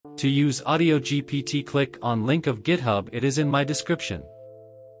To use AudioGPT, click on link of GitHub, it is in my description.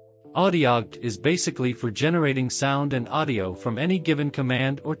 AudioGPT is basically for generating sound and audio from any given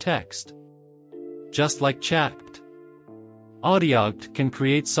command or text. Just like Chatbots, AudioGPT can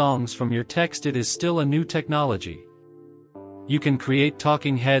create songs from your text. It is still a new technology. You can create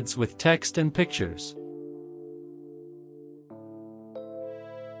talking heads with text and pictures.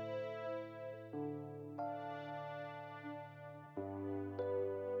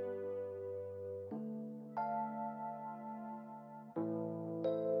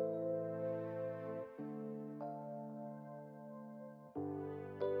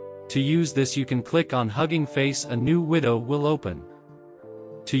 To use this, you can click on Hugging Face, a new window will open.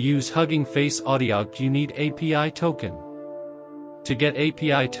 To use Hugging Face AudioGPT, you need API token. To get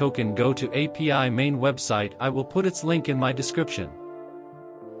API token, go to API main website. I will put its link in my description.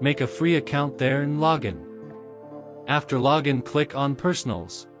 Make a free account there and login. After login, click on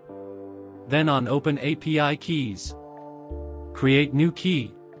Personals. Then on Open API Keys. Create new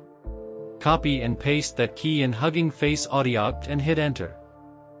key. Copy and paste that key in Hugging Face AudioGPT and hit enter.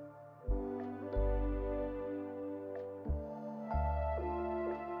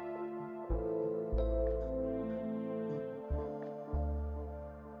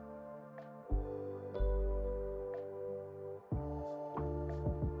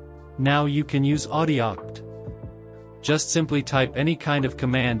 Now you can use AudioGPT. Just simply type any kind of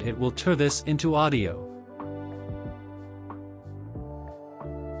command, it will turn this into audio.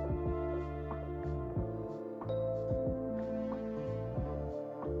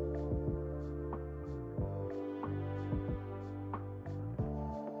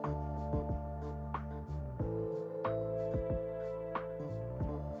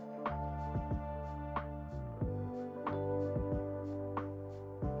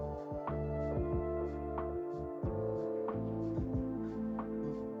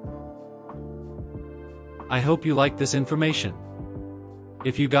 I hope you like this information.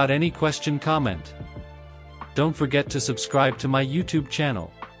 If you got any question, comment. Don't forget to subscribe to my YouTube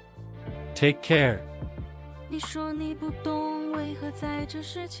channel. Take care. 你说你不懂，为何在这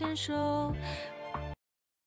时牵手？